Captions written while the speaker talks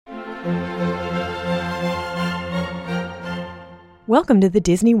Welcome to the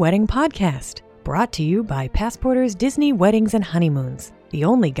Disney Wedding Podcast, brought to you by Passporter's Disney Weddings and Honeymoons, the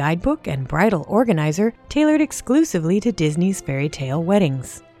only guidebook and bridal organizer tailored exclusively to Disney's fairy tale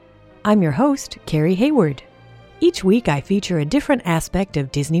weddings. I'm your host, Carrie Hayward. Each week I feature a different aspect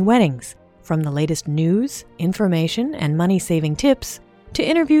of Disney weddings, from the latest news, information, and money-saving tips, to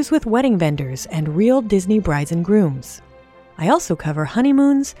interviews with wedding vendors and real Disney brides and grooms. I also cover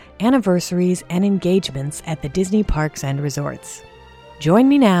honeymoons, anniversaries, and engagements at the Disney parks and resorts. Join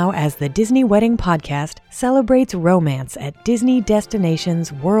me now as the Disney Wedding Podcast celebrates romance at Disney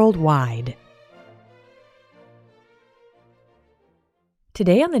destinations worldwide.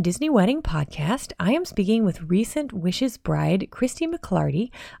 Today on the Disney Wedding Podcast, I am speaking with recent Wishes bride Christy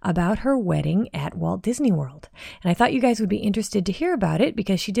McClarty about her wedding at Walt Disney World. And I thought you guys would be interested to hear about it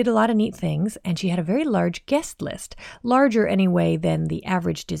because she did a lot of neat things and she had a very large guest list, larger anyway than the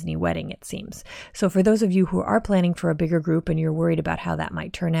average Disney wedding, it seems. So for those of you who are planning for a bigger group and you're worried about how that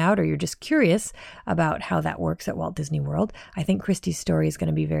might turn out, or you're just curious about how that works at Walt Disney World, I think Christy's story is going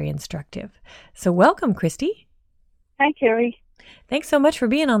to be very instructive. So welcome, Christy. Hi, Carrie. Thanks so much for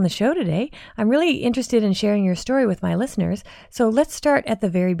being on the show today. I'm really interested in sharing your story with my listeners. So let's start at the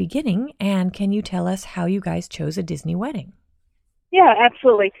very beginning. And can you tell us how you guys chose a Disney wedding? Yeah,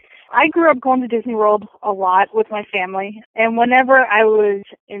 absolutely. I grew up going to Disney World a lot with my family. And whenever I was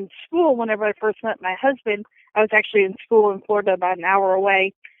in school, whenever I first met my husband, I was actually in school in Florida about an hour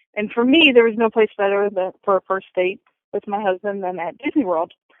away. And for me, there was no place better for a first date with my husband than at Disney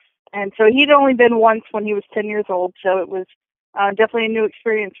World. And so he'd only been once when he was 10 years old. So it was definitely a new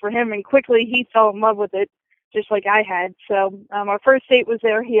experience for him, and quickly he fell in love with it, just like I had. So our first date was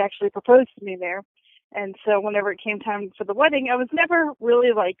there. He actually proposed to me there. And so whenever it came time for the wedding, I was never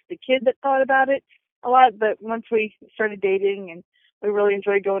really like the kid that thought about it a lot, but once we started dating and we really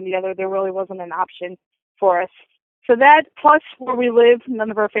enjoyed going together, there really wasn't an option for us. So that, plus where we live, none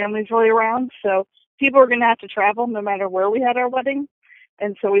of our family's really around, so people are going to have to travel no matter where we had our wedding.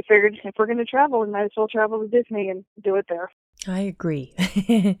 And so we figured if we're going to travel, we might as well travel to Disney and do it there. I agree.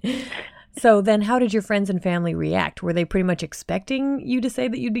 So then how did your friends and family react? Were they pretty much expecting you to say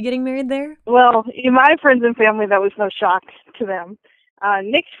that you'd be getting married there? Well, in my friends and family, that was no shock to them.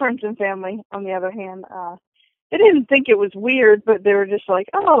 Nick's friends and family, on the other hand, they didn't think it was weird, but they were just like,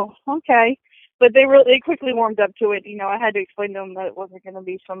 oh, okay. But they quickly warmed up to it. You know, I had to explain to them that it wasn't going to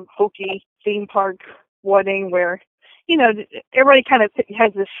be some hokey theme park wedding where, you know, everybody kind of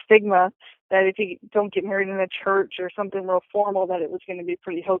has this stigma that if you don't get married in a church or something real formal, that it was going to be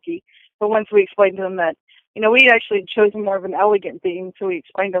pretty hokey. But once we explained to them that, you know, we actually chosen more of an elegant theme, so we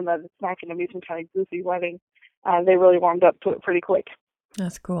explained to them that it's not going to be some kind of goofy wedding, they really warmed up to it pretty quick.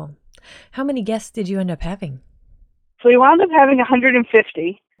 That's cool. How many guests did you end up having? So we wound up having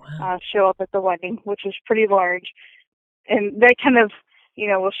 150 Wow. show up at the wedding, which was pretty large. And that kind of, you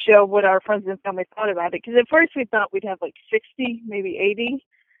know, will show what our friends and family thought about it. Because at first we thought we'd have like 60, maybe 80.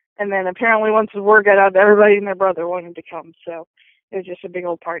 And then apparently once the word got out, everybody and their brother wanted to come. So it was just a big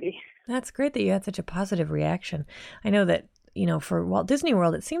old party. That's great that you had such a positive reaction. I know that, you know, for Walt Disney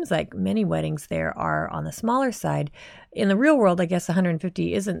World, it seems like many weddings there are on the smaller side. In the real world, I guess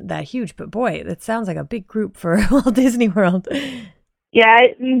 150 isn't that huge, but boy, that sounds like a big group for Walt Disney World. Yeah,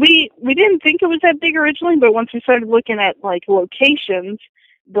 we didn't think it was that big originally, but once we started looking at like locations,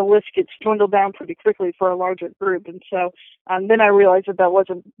 the list gets dwindled down pretty quickly for a larger group. And so then I realized that was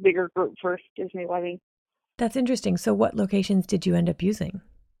a bigger group for Disney wedding. That's interesting. So what locations did you end up using?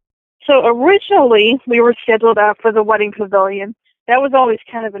 So originally we were scheduled out for the wedding pavilion. That was always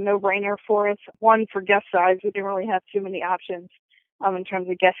kind of a no-brainer for us. One, for guest size, we didn't really have too many options in terms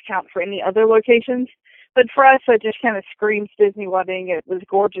of guest count for any other locations. But for us, it just kind of screams Disney wedding. It was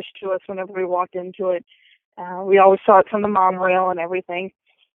gorgeous to us whenever we walked into it. We always saw it from the monorail and everything.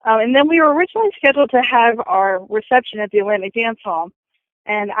 And then we were originally scheduled to have our reception at the Atlantic Dance Hall.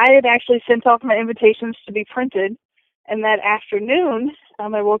 And I had actually sent off my invitations to be printed. And that afternoon, I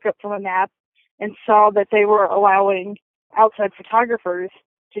woke up from a nap and saw that they were allowing outside photographers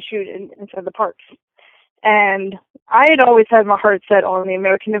to shoot inside the parks. And I had always had my heart set on the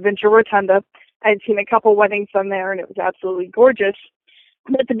American Adventure Rotunda. I had seen a couple weddings done there, and it was absolutely gorgeous.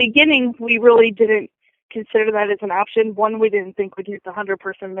 But at the beginning, we really didn't consider that as an option. One, we didn't think we'd hit the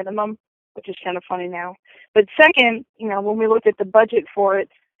 100-person minimum, which is kind of funny now. But second, you know, when we looked at the budget for it,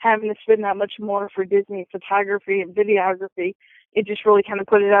 having to spend that much more for Disney photography and videography, it just really kind of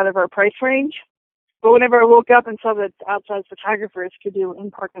put it out of our price range. But whenever I woke up and saw that outside photographers could do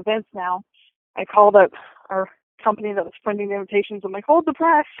in-park events now, I called up our company that was printing the invitations. I'm like, hold the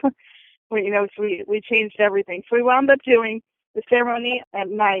press. So we changed everything. So we wound up doing the ceremony at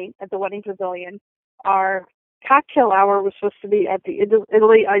night at the wedding pavilion. Our cocktail hour was supposed to be at the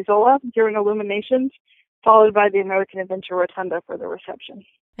Italy Isola during illuminations, followed by the American Adventure Rotunda for the reception.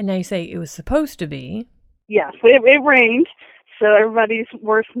 And now you say it was supposed to be. Yes, it rained, so everybody's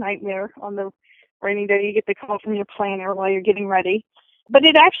worst nightmare on the rainy day. You get the call from your planner while you're getting ready. But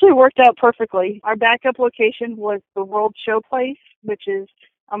it actually worked out perfectly. Our backup location was the World Showplace, which is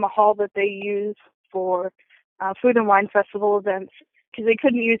a hall that they use for food and wine festival events, because they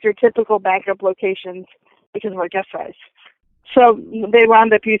couldn't use their typical backup locations because of our guest size. So they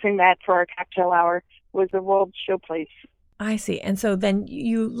wound up using that for our cocktail hour, was the World Showplace. I see. And so then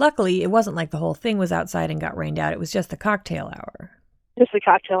luckily, it wasn't like the whole thing was outside and got rained out. It was just the cocktail hour. Just the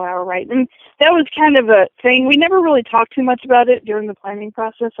cocktail hour, right. And that was kind of a thing. We never really talked too much about it during the planning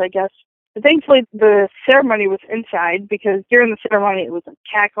process, I guess. But thankfully, the ceremony was inside, because during the ceremony, it was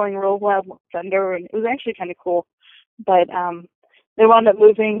cackling real loud thunder, and it was actually kind of cool. But they wound up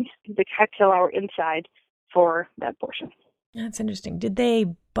moving the cocktail hour inside for that portion. That's interesting. Did they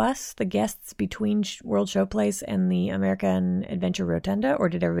bus the guests between World Showplace and the American Adventure Rotunda, or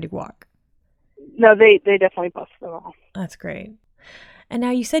did everybody walk? No, they definitely bused them all. That's great. And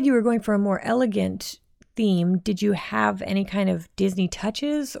now you said you were going for a more elegant theme. Did you have any kind of Disney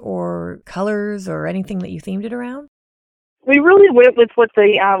touches or colors or anything that you themed it around? We really went with what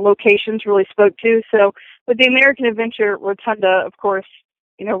the locations really spoke to. So with the American Adventure Rotunda, of course,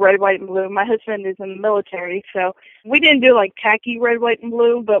 red, white, and blue. My husband is in the military, so we didn't do like khaki red, white, and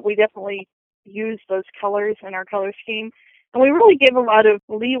blue, but we definitely used those colors in our color scheme. And we really gave a lot of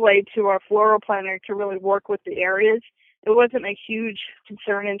leeway to our floral planner to really work with the areas. It wasn't a huge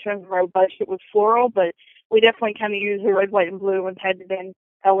concern in terms of our budget with floral, but we definitely kind of used the red, white, and blue and had it in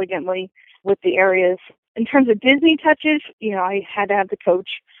elegantly with the areas. In terms of Disney touches, I had to have the coach.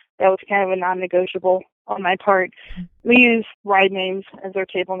 That was kind of a non-negotiable on my part. We use ride names as our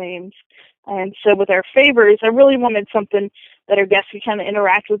table names. And so with our favors, I really wanted something that our guests could kind of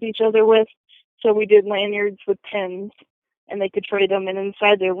interact with each other with. So we did lanyards with pins, and they could trade them. And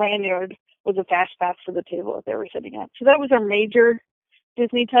inside their lanyard was a fast pass to the table that they were sitting at. So that was our major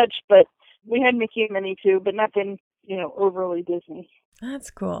Disney touch, but we had Mickey and Minnie too, but nothing, overly Disney.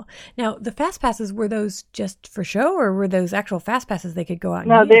 That's cool. Now, the fast passes, were those just for show, or were those actual fast passes they could go out and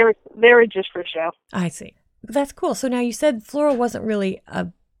No, use? they were just for show. I see. That's cool. So now you said floral wasn't really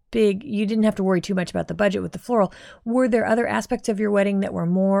you didn't have to worry too much about the budget with the floral. Were there other aspects of your wedding that were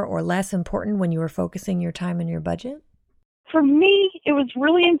more or less important when you were focusing your time and your budget? For me, it was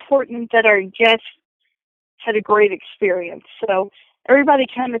really important that our guests had a great experience. So everybody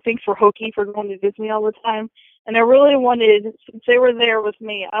kind of thinks we're hokey for going to Disney all the time. And I really wanted, since they were there with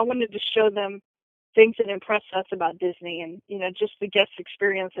me, I wanted to show them things that impress us about Disney, and, just the guest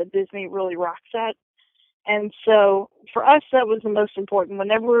experience that Disney really rocks at. And so for us, that was the most important.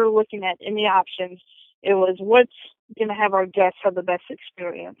 Whenever we were looking at any options, it was what's going to have our guests have the best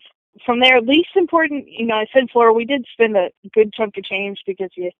experience. From there, least important, I said floral, we did spend a good chunk of change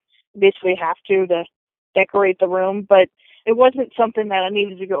because you basically have to decorate the room, but it wasn't something that I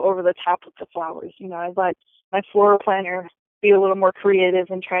needed to go over the top with the flowers. I let my floral planner be a little more creative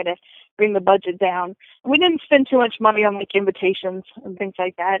and try to bring the budget down. We didn't spend too much money on like invitations and things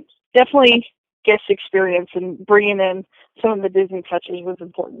like that. Definitely guest experience and bringing in some of the Disney touches was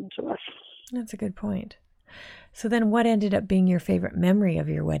important to us. That's a good point. So then what ended up being your favorite memory of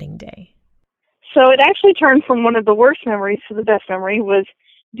your wedding day? So it actually turned from one of the worst memories to the best memory was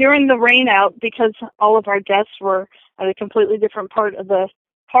during the rain out, because all of our guests were at a completely different part of the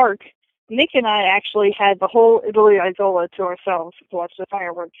park. Nick and I actually had the whole Italy Isola to ourselves to watch the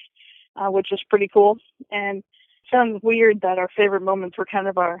fireworks, which was pretty cool. And it sounds weird that our favorite moments were kind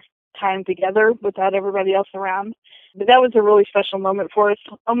of our time together without everybody else around. But that was a really special moment for us,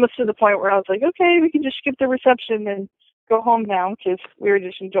 almost to the point where I was like, okay, we can just skip the reception and go home now, because we were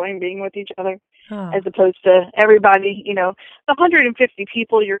just enjoying being with each other, as opposed to everybody, the 150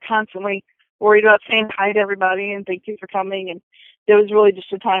 people, you're constantly worried about saying hi to everybody and thank you for coming. And it was really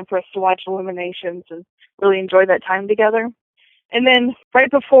just a time for us to watch illuminations and really enjoy that time together. And then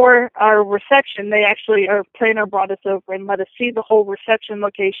right before our reception, our planner brought us over and let us see the whole reception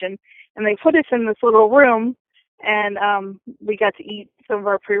location. And they put us in this little room, and we got to eat some of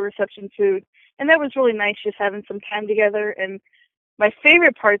our pre-reception food. And that was really nice, just having some time together. And my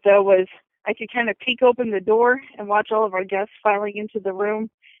favorite part, though, was I could kind of peek open the door and watch all of our guests filing into the room.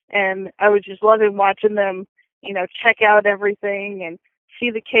 And I was just loving watching them, check out everything and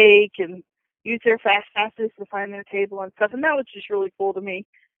see the cake and use their fast passes to find their table and stuff. And that was just really cool to me,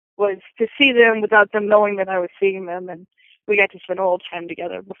 was to see them without them knowing that I was seeing them. And we got to spend a little time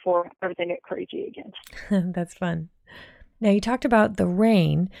together before everything got crazy again. That's fun. Now, you talked about the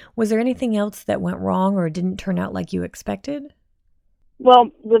rain. Was there anything else that went wrong or didn't turn out like you expected?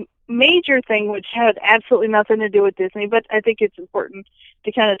 Well, the major thing, which had absolutely nothing to do with Disney, but I think it's important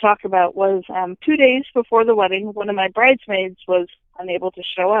to kind of talk about, was 2 days before the wedding, one of my bridesmaids was unable to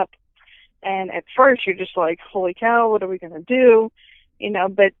show up. And at first, you're just like, holy cow, what are we going to do?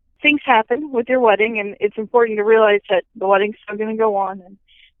 But things happen with your wedding, and it's important to realize that the wedding's still going to go on. And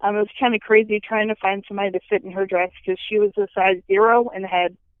it was kind of crazy trying to find somebody to fit in her dress because she was a size 0 and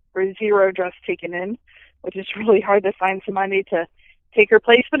had her 0 dress taken in, which is really hard to find somebody to take her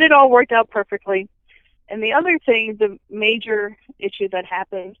place, but it all worked out perfectly. And the other thing, the major issue that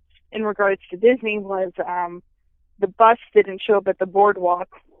happened in regards to Disney was the bus didn't show up at the boardwalk,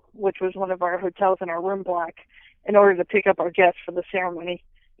 which was one of our hotels in our room block, in order to pick up our guests for the ceremony,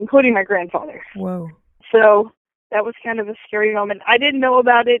 including my grandfather. Whoa. So that was kind of a scary moment. I didn't know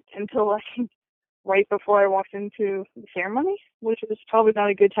about it until right before I walked into the ceremony, which was probably not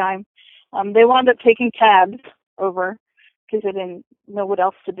a good time. They wound up taking cabs over because they didn't know what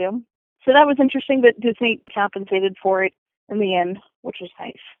else to do. So that was interesting, but Disney compensated for it in the end, which was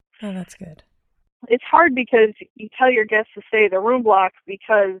nice. Oh, that's good. It's hard because you tell your guests to stay at the room block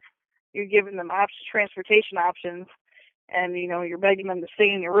because you're giving them transportation options, and you're begging them to stay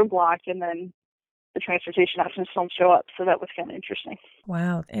in your room block, and then the transportation options don't show up. So that was kind of interesting.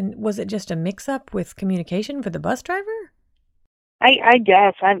 Wow. And was it just a mix-up with communication for the bus driver? I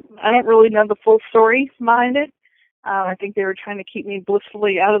guess. I don't really know the full story behind it. I think they were trying to keep me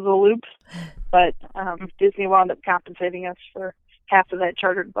blissfully out of the loop, but Disney wound up compensating us for half of that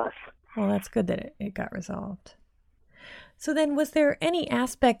chartered bus. Well, that's good that it got resolved. So then, was there any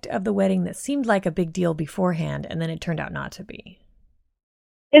aspect of the wedding that seemed like a big deal beforehand and then it turned out not to be?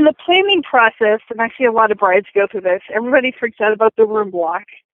 In the planning process, and I see a lot of brides go through this, everybody freaks out about the room block.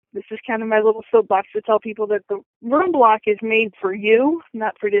 This is kind of my little soapbox to tell people that the room block is made for you,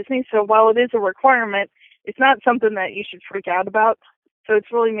 not for Disney. So while it is a requirement, it's not something that you should freak out about. So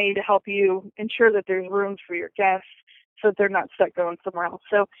it's really made to help you ensure that there's rooms for your guests so that they're not stuck going somewhere else.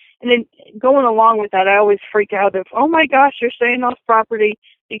 So, and then going along with that, I always freak out of, oh my gosh, you're staying off property,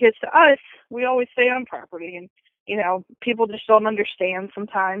 because to us, we always stay on property, and people just don't understand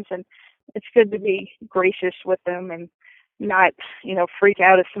sometimes, and it's good to be gracious with them and not, freak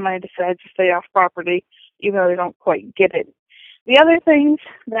out if somebody decides to stay off property, even though they don't quite get it. The other things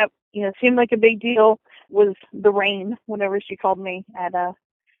that, seemed like a big deal was the rain. Whenever she called me at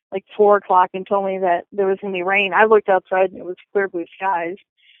 4 o'clock and told me that there was going to be rain, I looked outside and it was clear blue skies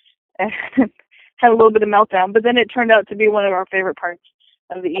and had a little bit of meltdown. But then it turned out to be one of our favorite parts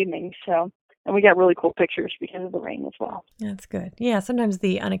of the evening. And we got really cool pictures because of the rain as well. That's good. Yeah, sometimes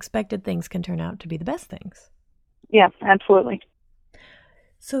the unexpected things can turn out to be the best things. Yeah, absolutely.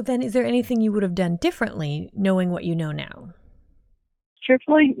 So then, is there anything you would have done differently knowing what you know now?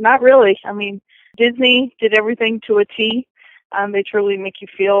 Truthfully, not really. I mean, Disney did everything to a T. They truly make you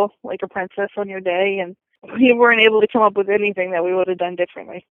feel like a princess on your day, and we weren't able to come up with anything that we would have done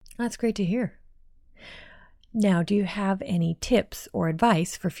differently. That's great to hear. Now, do you have any tips or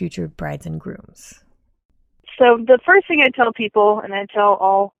advice for future brides and grooms? So the first thing I tell people, and I tell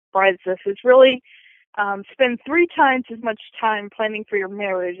all brides this, is really spend 3 times as much time planning for your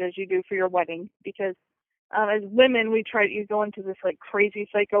marriage as you do for your wedding, because as women, you go into this crazy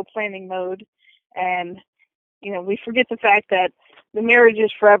psycho planning mode, and we forget the fact that the marriage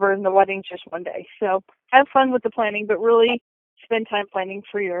is forever and the wedding's just one day. So have fun with the planning, but really spend time planning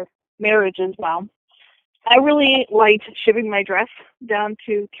for your marriage as well. I really liked shipping my dress down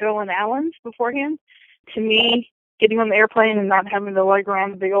to Carolyn Allen's beforehand. To me, getting on the airplane and not having to lug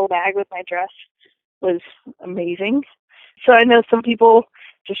around a big old bag with my dress was amazing. So I know some people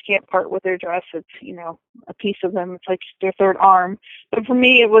just can't part with their dress. It's, a piece of them. It's like their third arm. But for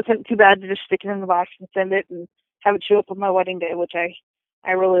me, it wasn't too bad to just stick it in the box and send it and have it show up on my wedding day, which I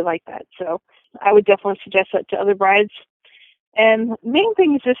really like that. So I would definitely suggest that to other brides. And the main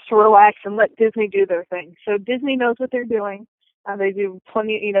thing is just to relax and let Disney do their thing. So Disney knows what they're doing. They do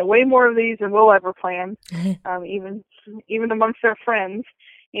plenty, way more of these than we'll ever plan, even amongst our friends,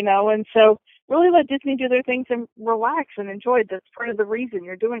 and so really let Disney do their things and relax and enjoy. That's part of the reason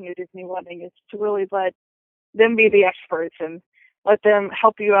you're doing a Disney wedding, is to really let them be the experts and let them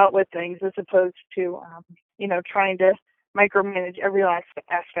help you out with things, as opposed to, trying to micromanage every last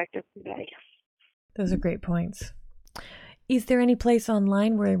aspect of the day. Those are great points. Is there any place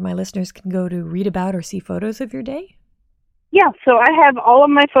online where my listeners can go to read about or see photos of your day? Yeah, so I have all of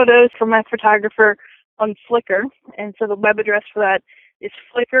my photos from my photographer on Flickr, and so the web address for that is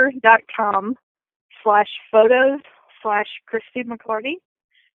flickr.com/photos/Christy McClarty,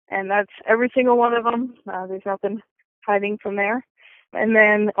 and that's every single one of them. There's nothing hiding from there. And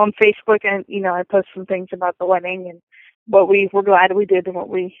then on Facebook, and I post some things about the wedding and what we were glad we did and what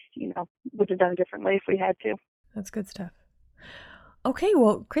we, would have done differently if we had to. That's good stuff. Okay,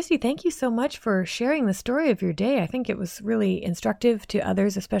 well, Christy, thank you so much for sharing the story of your day. I think it was really instructive to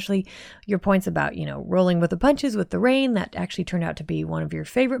others, especially your points about, rolling with the punches with the rain. That actually turned out to be one of your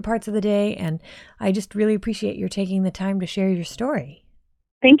favorite parts of the day. And I just really appreciate your taking the time to share your story.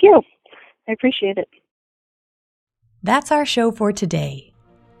 Thank you. I appreciate it. That's our show for today.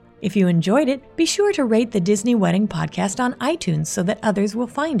 If you enjoyed it, be sure to rate the Disney Wedding Podcast on iTunes so that others will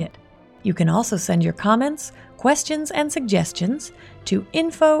find it. You can also send your comments, questions, and suggestions to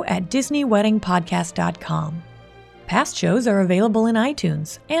info@disneyweddingpodcast.com. Past shows are available in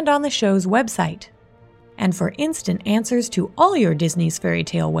iTunes and on the show's website. And for instant answers to all your Disney's Fairy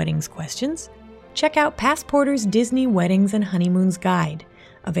Tale Weddings questions, check out Passporter's Disney Weddings and Honeymoons Guide,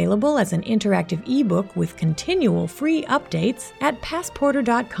 available as an interactive ebook with continual free updates at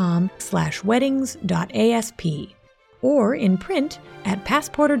passporter.com/weddings.asp, or in print at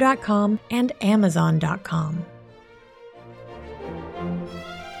passporter.com and amazon.com.